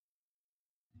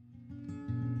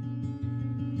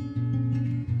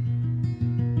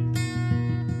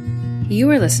You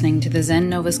are listening to the Zen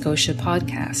Nova Scotia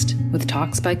podcast with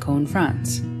talks by Cone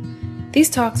France. These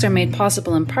talks are made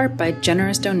possible in part by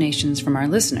generous donations from our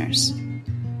listeners.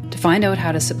 To find out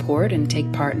how to support and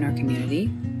take part in our community,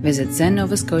 visit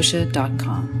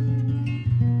zennovascotia.com.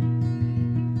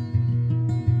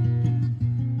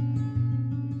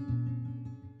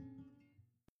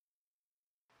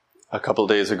 A couple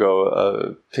days ago,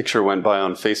 a picture went by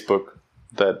on Facebook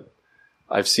that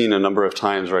I've seen a number of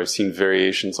times, or I've seen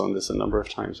variations on this a number of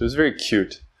times. It was very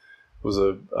cute. It was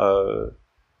a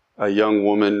young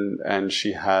woman, and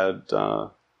she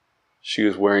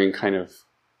was wearing kind of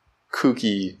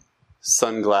kooky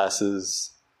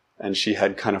sunglasses, and she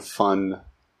had kind of fun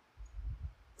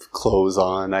clothes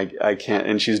on. I can't,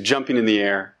 and she's jumping in the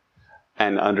air,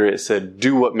 and under it said,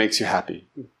 "Do what makes you happy."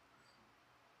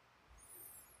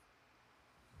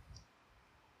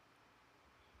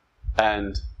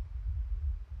 And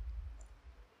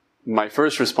my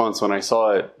first response when I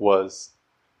saw it was,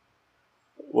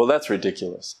 well, that's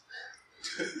ridiculous.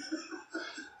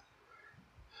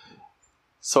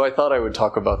 So I thought I would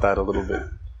talk about that a little bit.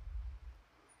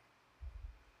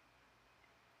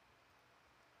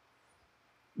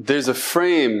 There's a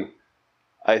frame,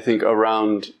 I think,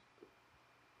 around,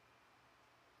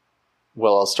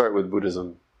 well, I'll start with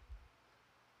Buddhism,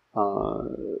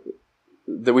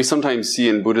 that we sometimes see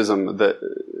in Buddhism that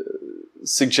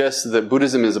suggests that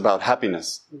Buddhism is about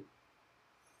happiness.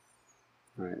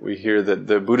 Right? We hear that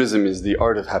the Buddhism is the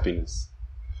art of happiness,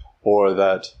 or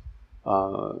that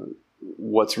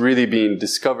what's really being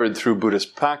discovered through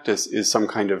Buddhist practice is some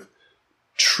kind of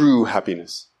true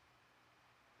happiness.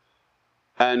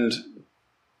 And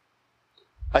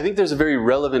I think there's a very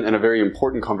relevant and a very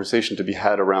important conversation to be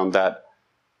had around that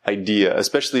idea,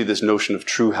 especially this notion of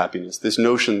true happiness, this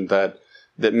notion that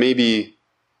maybe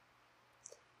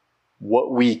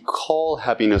what we call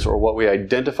happiness or what we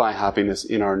identify happiness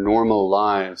in our normal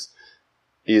lives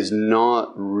is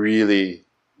not really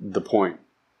the point.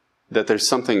 That there's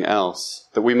something else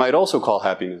that we might also call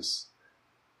happiness,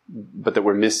 but that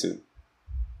we're missing.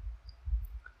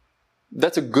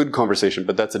 That's a good conversation,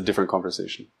 but that's a different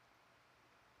conversation.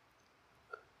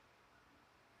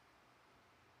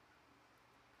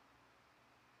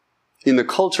 In the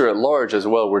culture at large as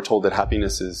well, we're told that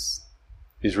happiness is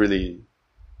really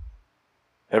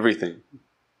everything.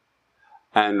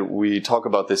 And we talk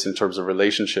about this in terms of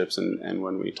relationships, and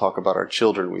when we talk about our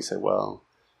children, we say, well,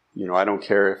 I don't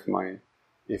care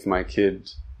if my kid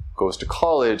goes to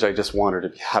college, I just want her to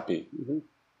be happy. Mm-hmm.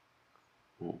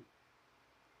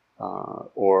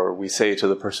 Or we say to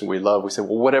the person we love, we say,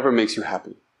 well, whatever makes you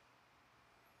happy.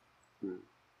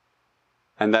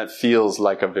 And that feels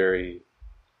like a very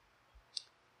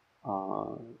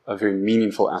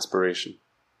meaningful aspiration.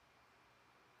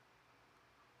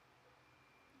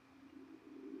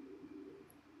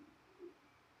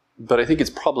 But I think it's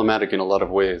problematic in a lot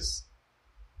of ways.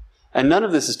 And none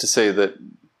of this is to say that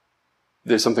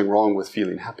there's something wrong with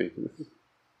feeling happy.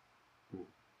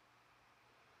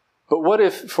 But what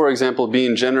if, for example,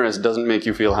 being generous doesn't make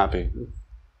you feel happy?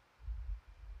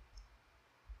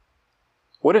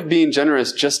 What if being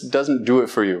generous just doesn't do it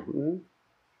for you?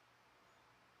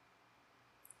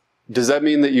 Does that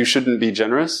mean that you shouldn't be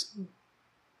generous?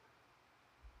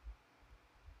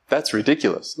 That's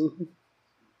ridiculous.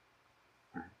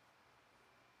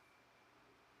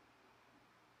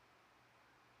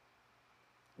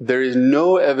 There is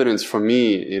no evidence for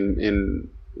me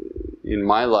in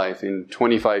my life, in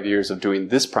 25 years of doing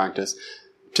this practice,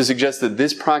 to suggest that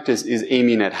this practice is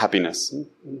aiming at happiness.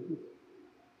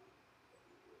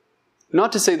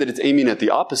 Not to say that it's aiming at the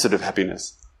opposite of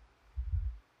happiness,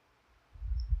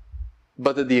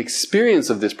 but that the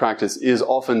experience of this practice is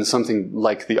often something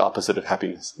like the opposite of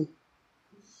happiness.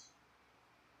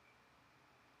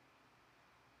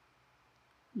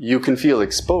 You can feel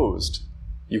exposed.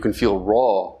 You can feel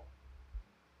raw.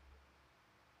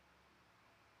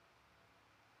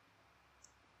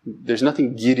 There's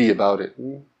nothing giddy about it.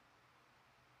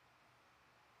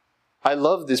 I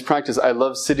love this practice. I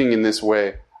love sitting in this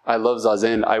way. I love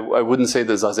Zazen. I wouldn't say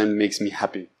that Zazen makes me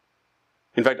happy.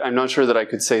 In fact, I'm not sure that I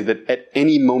could say that at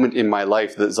any moment in my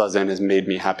life that Zazen has made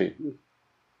me happy.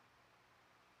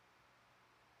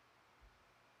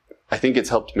 I think it's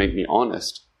helped make me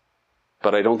honest,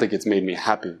 but I don't think it's made me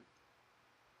happy.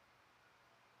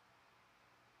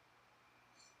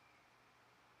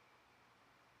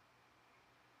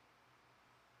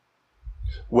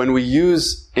 When we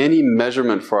use any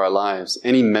measurement for our lives,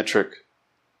 any metric,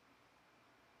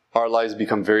 our lives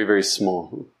become very, very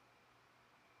small.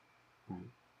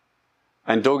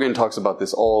 And Dogen talks about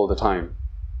this all the time,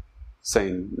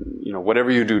 saying, whatever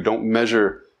you do, don't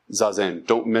measure zazen.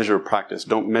 Don't measure practice.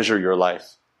 Don't measure your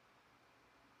life.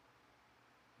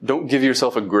 Don't give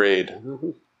yourself a grade.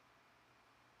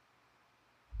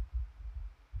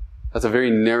 That's a very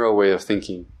narrow way of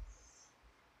thinking.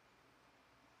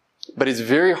 But it's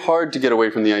very hard to get away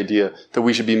from the idea that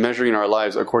we should be measuring our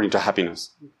lives according to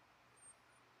happiness.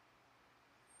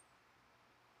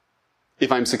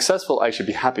 If I'm successful, I should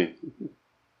be happy.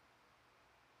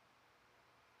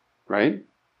 Right?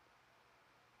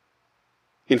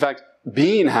 In fact,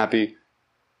 being happy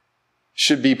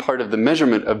should be part of the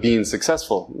measurement of being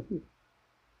successful.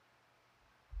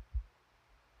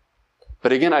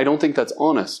 But again, I don't think that's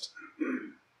honest.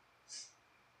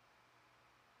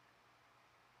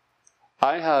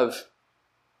 I have,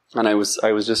 and I was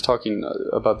just talking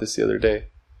about this the other day,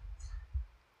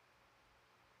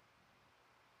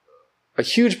 a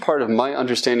huge part of my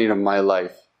understanding of my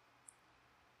life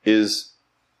is,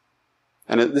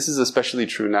 and this is especially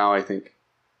true now, I think,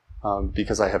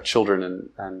 because I have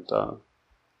children, and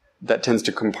that tends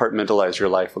to compartmentalize your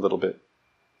life a little bit.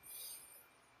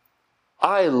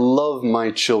 I love my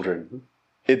children.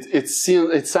 It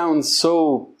sounds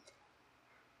so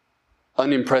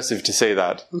unimpressive to say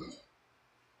that,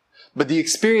 but the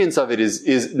experience of it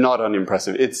is not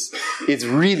unimpressive. It's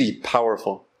really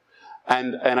powerful,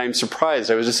 and I'm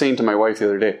surprised. I was just saying to my wife the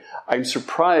other day, I'm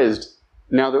surprised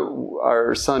now that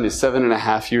our son is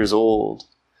 7.5 years old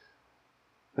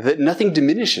that nothing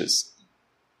diminishes.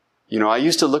 You know, I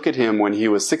used to look at him when he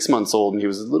was 6 months old and he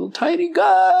was a little tiny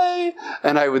guy,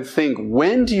 and I would think,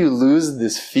 when do you lose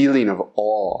this feeling of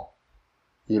awe?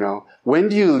 You know, when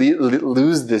do you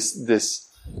lose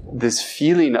this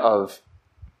feeling of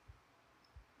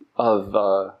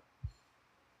that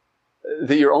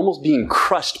you're almost being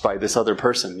crushed by this other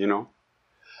person, you know?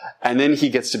 And then he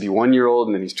gets to be 1 year old,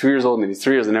 and then he's 2 years old, and then he's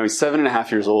 3 years, and now he's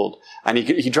 7.5 years old, and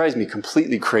he drives me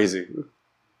completely crazy.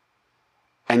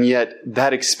 And yet,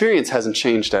 that experience hasn't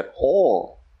changed at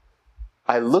all.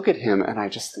 I look at him and I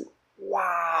just think,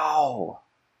 wow!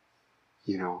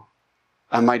 You know?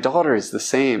 And my daughter is the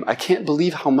same. I can't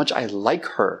believe how much I like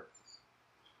her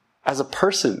as a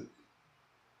person,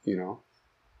 you know?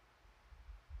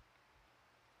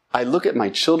 I look at my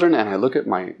children and I look at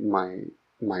my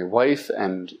wife,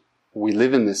 and we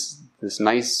live in this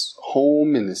nice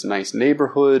home, in this nice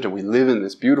neighborhood, and we live in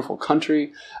this beautiful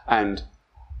country, and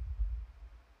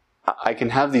I can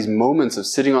have these moments of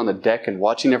sitting on the deck and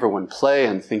watching everyone play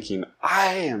and thinking,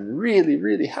 I am really,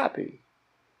 really happy.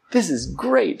 This is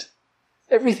great.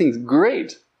 Everything's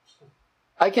great.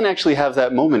 I can actually have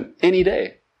that moment any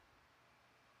day.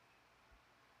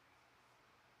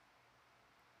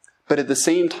 But at the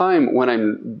same time, when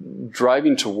I'm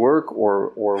driving to work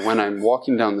or when I'm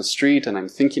walking down the street and I'm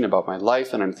thinking about my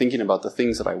life and I'm thinking about the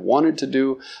things that I wanted to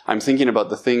do, I'm thinking about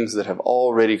the things that have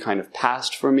already kind of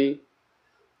passed for me,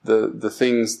 the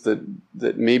things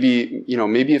that maybe, you know,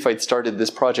 maybe if I'd started this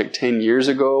project 10 years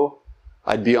ago,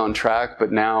 I'd be on track,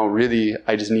 but now really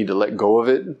I just need to let go of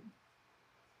it.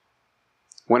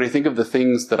 When I think of the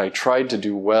things that I tried to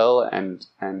do well and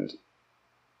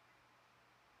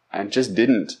just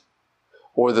didn't,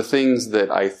 or the things that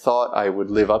I thought I would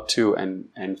live up to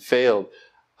and failed,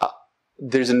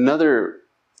 there's another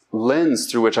lens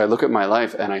through which I look at my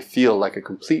life and I feel like a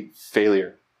complete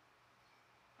failure.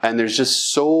 And there's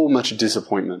just so much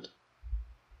disappointment.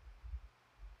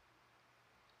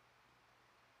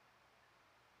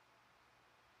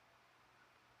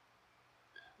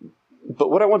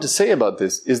 But what I want to say about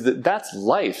this is that that's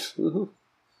life.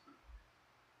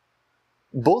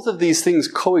 Both of these things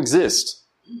coexist.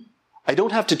 I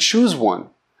don't have to choose one.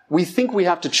 We think we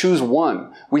have to choose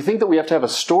one. We think that we have to have a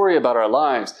story about our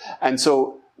lives. And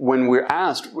so when we're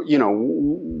asked, you know,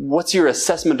 what's your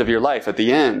assessment of your life at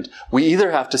the end? We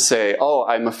either have to say, oh,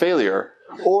 I'm a failure,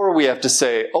 or we have to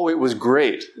say, oh, it was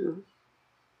great.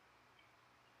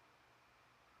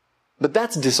 But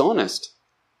that's dishonest.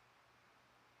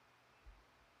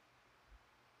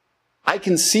 I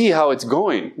can see how it's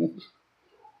going.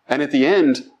 And at the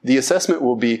end, the assessment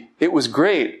will be, it was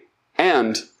great,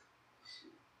 and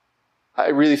I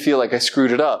really feel like I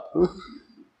screwed it up.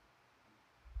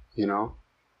 You know?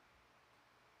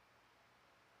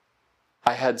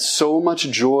 I had so much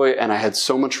joy and I had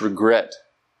so much regret.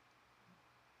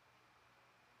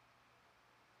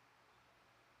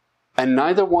 And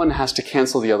neither one has to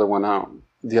cancel the other one out.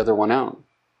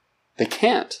 They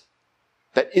can't.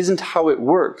 That isn't how it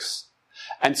works.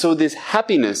 And so this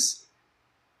happiness,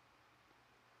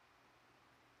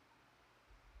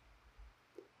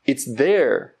 it's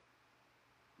there.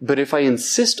 But if I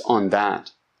insist on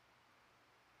that,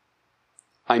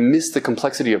 I miss the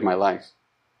complexity of my life.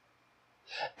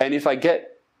 And if I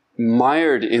get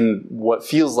mired in what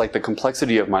feels like the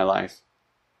complexity of my life,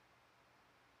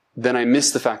 then I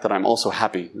miss the fact that I'm also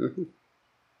happy.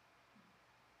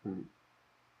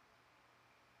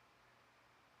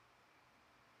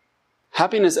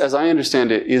 Happiness, as I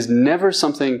understand it, is never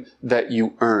something that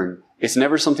you earn. It's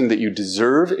never something that you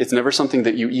deserve. It's never something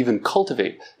that you even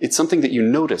cultivate. It's something that you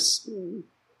notice.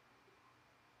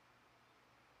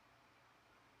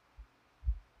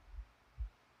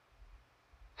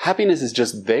 Happiness is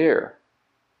just there.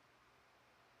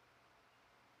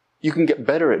 You can get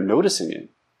better at noticing it.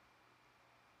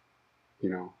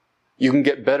 You can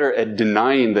get better at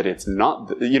denying that it's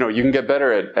not, you can get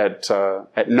better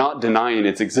at not denying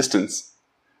its existence,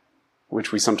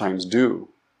 which we sometimes do.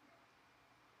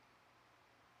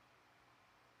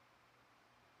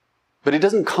 But it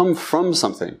doesn't come from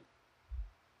something.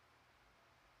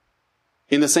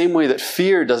 In the same way that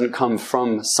fear doesn't come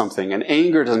from something, and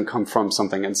anger doesn't come from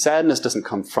something, and sadness doesn't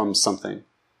come from something.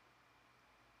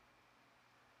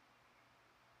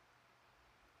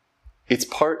 It's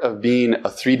part of being a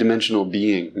three-dimensional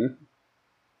being.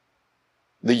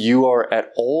 That you are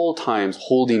at all times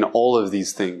holding all of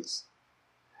these things.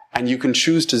 And you can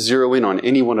choose to zero in on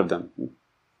any one of them.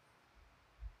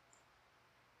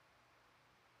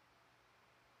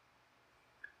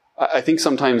 I think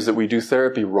sometimes that we do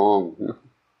therapy wrong.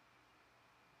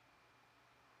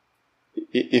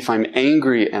 If I'm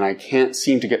angry and I can't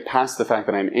seem to get past the fact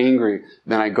that I'm angry,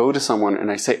 then I go to someone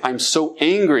and I say, I'm so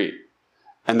angry.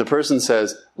 And the person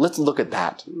says, let's look at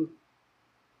that.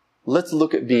 Let's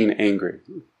look at being angry.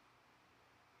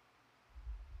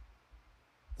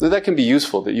 Now, that can be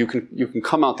useful, that you can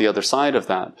come out the other side of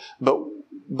that. But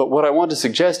what I want to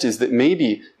suggest is that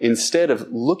maybe instead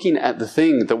of looking at the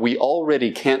thing that we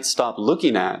already can't stop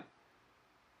looking at,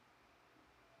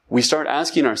 we start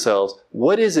asking ourselves,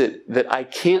 what is it that I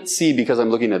can't see because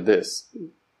I'm looking at this?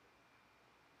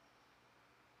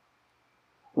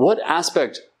 What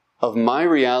aspect of my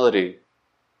reality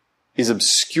is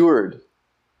obscured,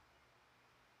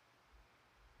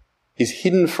 is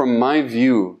hidden from my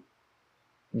view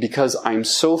because I'm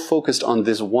so focused on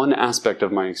this one aspect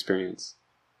of my experience?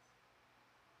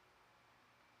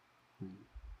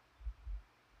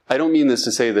 I don't mean this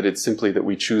to say that it's simply that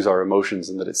we choose our emotions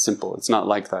and that it's simple. It's not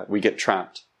like that. We get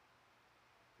trapped.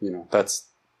 It's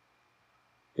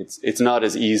not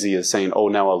as easy as saying, oh,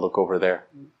 now I'll look over there.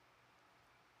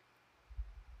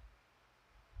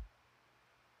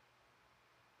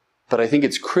 But I think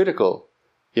it's critical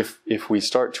if we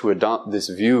start to adopt this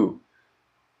view,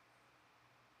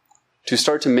 to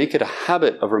start to make it a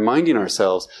habit of reminding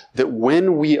ourselves that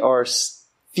when we are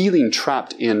feeling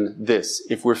trapped in this,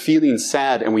 if we're feeling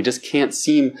sad and we just can't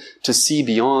seem to see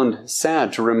beyond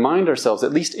sad, to remind ourselves,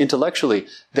 at least intellectually,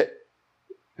 that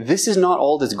this is not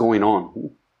all that's going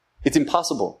on. It's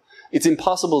impossible. It's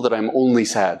impossible that I'm only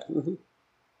sad.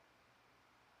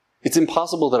 It's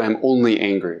impossible that I'm only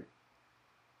angry.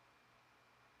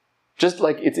 Just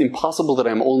like it's impossible that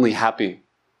I'm only happy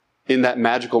in that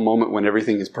magical moment when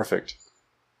everything is perfect.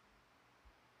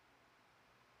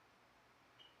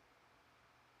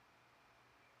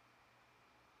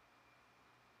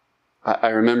 I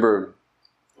remember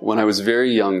when I was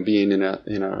very young being in a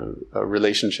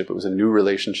relationship. It was a new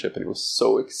relationship and it was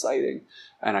so exciting.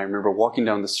 And I remember walking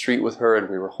down the street with her and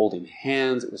we were holding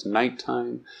hands. It was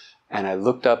nighttime. And I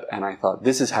looked up and I thought,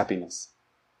 this is happiness.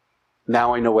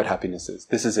 Now I know what happiness is.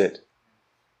 This is it.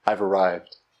 I've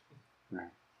arrived. Right.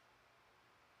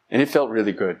 And it felt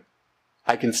really good.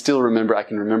 I can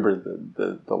remember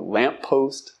the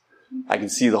lamppost. I can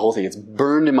see the whole thing. It's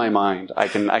burned in my mind. I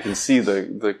can see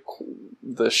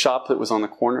the shop that was on the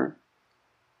corner.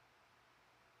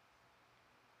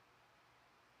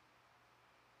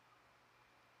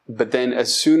 But then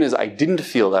as soon as I didn't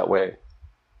feel that way,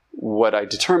 what I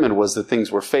determined was that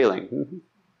things were failing.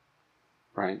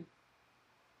 Right?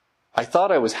 I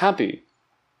thought I was happy,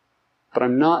 but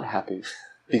I'm not happy.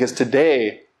 Because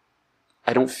today,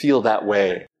 I don't feel that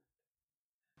way.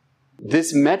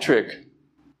 This metric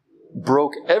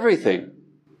broke everything.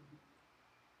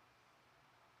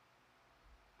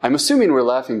 I'm assuming we're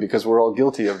laughing because we're all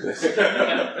guilty of this.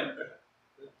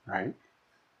 Right?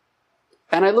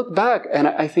 And I look back and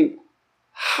I think,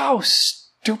 how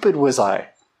stupid was I?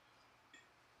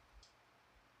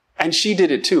 And she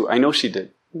did it too. I know she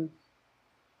did.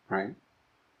 Right?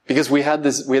 Because we had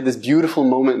this beautiful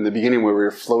moment in the beginning where we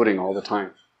were floating all the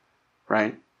time.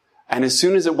 Right? And as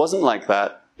soon as it wasn't like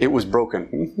that, it was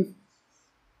broken.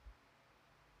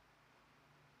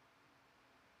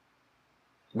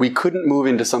 We couldn't move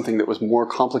into something that was more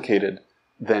complicated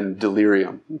than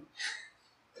delirium.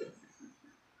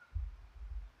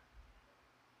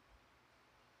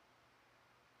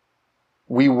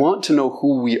 We want to know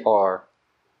who we are.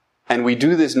 And we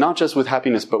do this not just with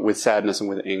happiness, but with sadness and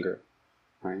with anger.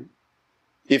 Right?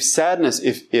 If sadness,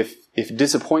 if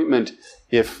disappointment,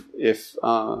 if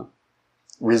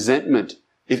resentment,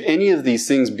 if any of these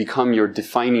things become your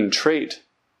defining trait,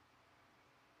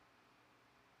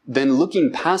 then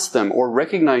looking past them or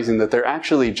recognizing that they're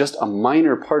actually just a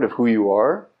minor part of who you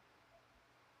are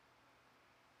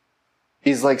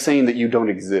is like saying that you don't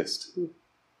exist.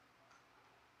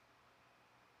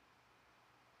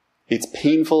 It's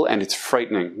painful and it's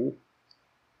frightening.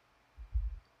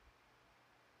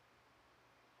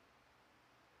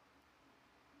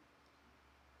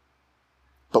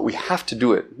 But we have to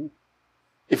do it.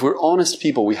 If we're honest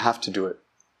people, we have to do it.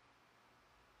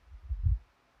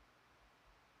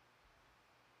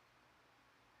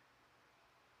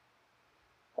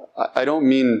 I don't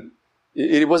mean,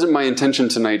 it wasn't my intention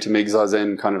tonight to make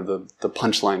Zazen kind of the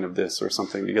punchline of this or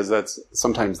something, because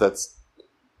sometimes that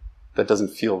doesn't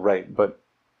feel right. But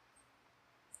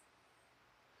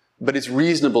it's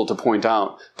reasonable to point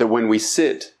out that when we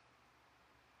sit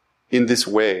in this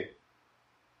way,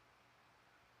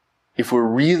 if we're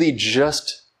really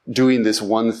just doing this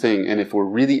one thing, and if we're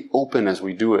really open as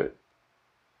we do it,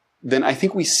 then I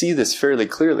think we see this fairly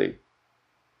clearly.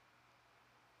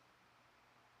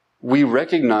 We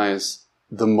recognize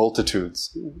the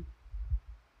multitudes.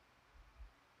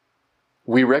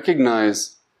 We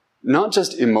recognize, not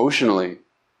just emotionally,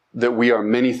 that we are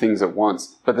many things at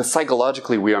once, but that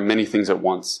psychologically we are many things at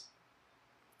once.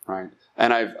 Right?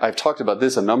 And I've talked about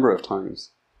this a number of times.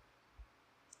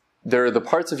 There are the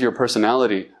parts of your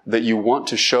personality that you want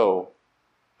to show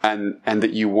and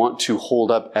that you want to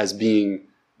hold up as being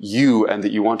you and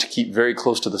that you want to keep very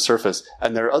close to the surface.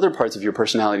 And there are other parts of your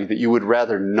personality that you would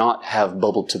rather not have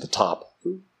bubbled to the top.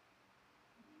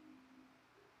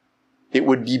 It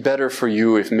would be better for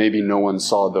you if maybe no one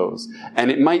saw those.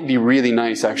 And it might be really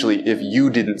nice, actually, if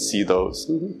you didn't see those.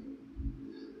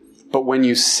 But when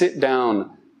you sit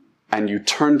down and you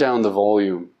turn down the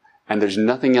volume and there's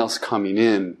nothing else coming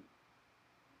in,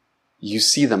 you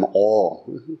see them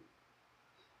all.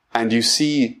 And you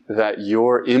see that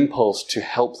your impulse to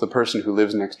help the person who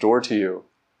lives next door to you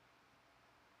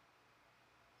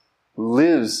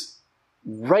lives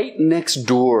right next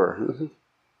door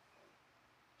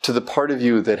to the part of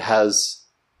you that has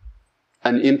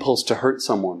an impulse to hurt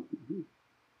someone.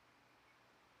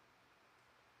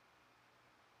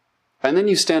 And then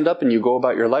you stand up and you go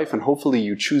about your life, and hopefully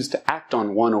you choose to act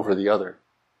on one over the other.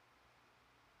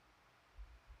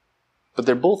 But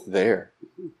they're both there.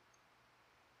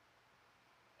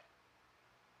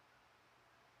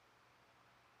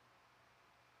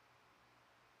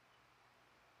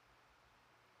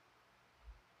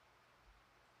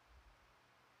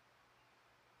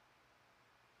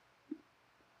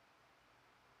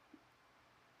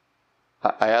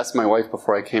 I asked my wife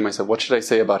before I came, I said, what should I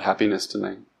say about happiness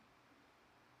tonight?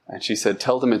 And she said,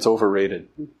 tell them it's overrated.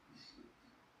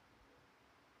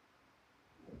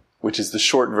 Which is the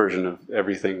short version of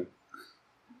everything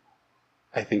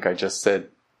I think I just said.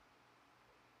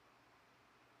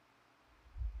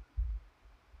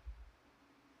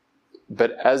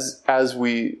 But as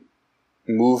we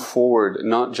move forward,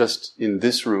 not just in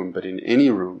this room, but in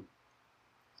any room,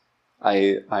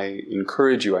 I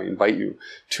encourage you, I invite you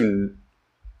to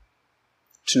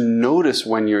notice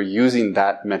when you're using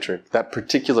that metric, that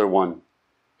particular one,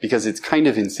 because it's kind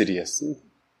of insidious.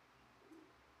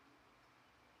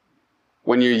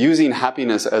 When you're using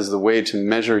happiness as the way to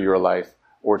measure your life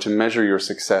or to measure your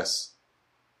success,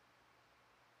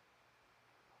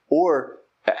 or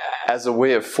as a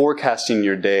way of forecasting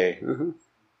your day,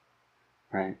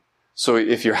 right? So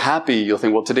if you're happy, you'll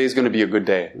think, well, today's going to be a good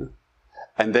day.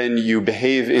 And then you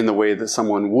behave in the way that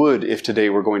someone would if today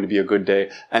were going to be a good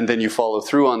day. And then you follow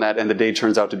through on that and the day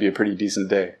turns out to be a pretty decent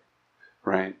day.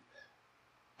 Right?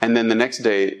 And then the next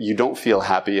day you don't feel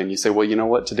happy and you say, well, you know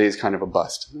what? Today's kind of a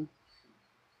bust.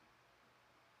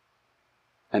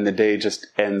 And the day just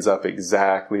ends up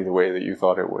exactly the way that you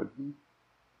thought it would.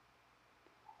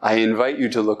 I invite you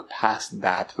to look past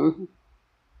that.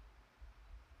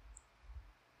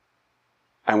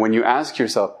 And when you ask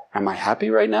yourself, am I happy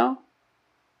right now?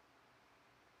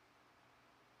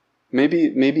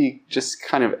 Maybe just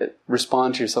kind of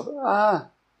respond to yourself,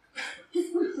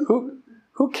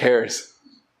 who cares?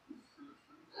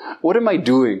 What am I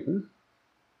doing?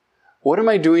 What am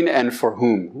I doing and for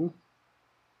whom?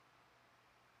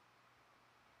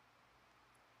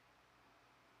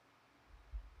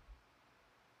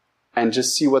 And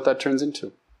just see what that turns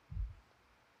into.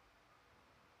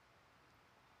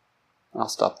 I'll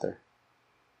stop there.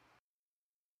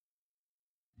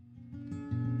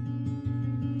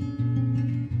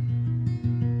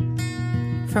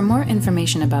 For more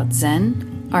information about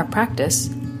Zen, our practice,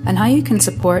 and how you can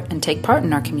support and take part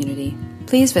in our community,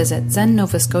 please visit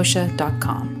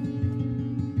zennovascotia.com.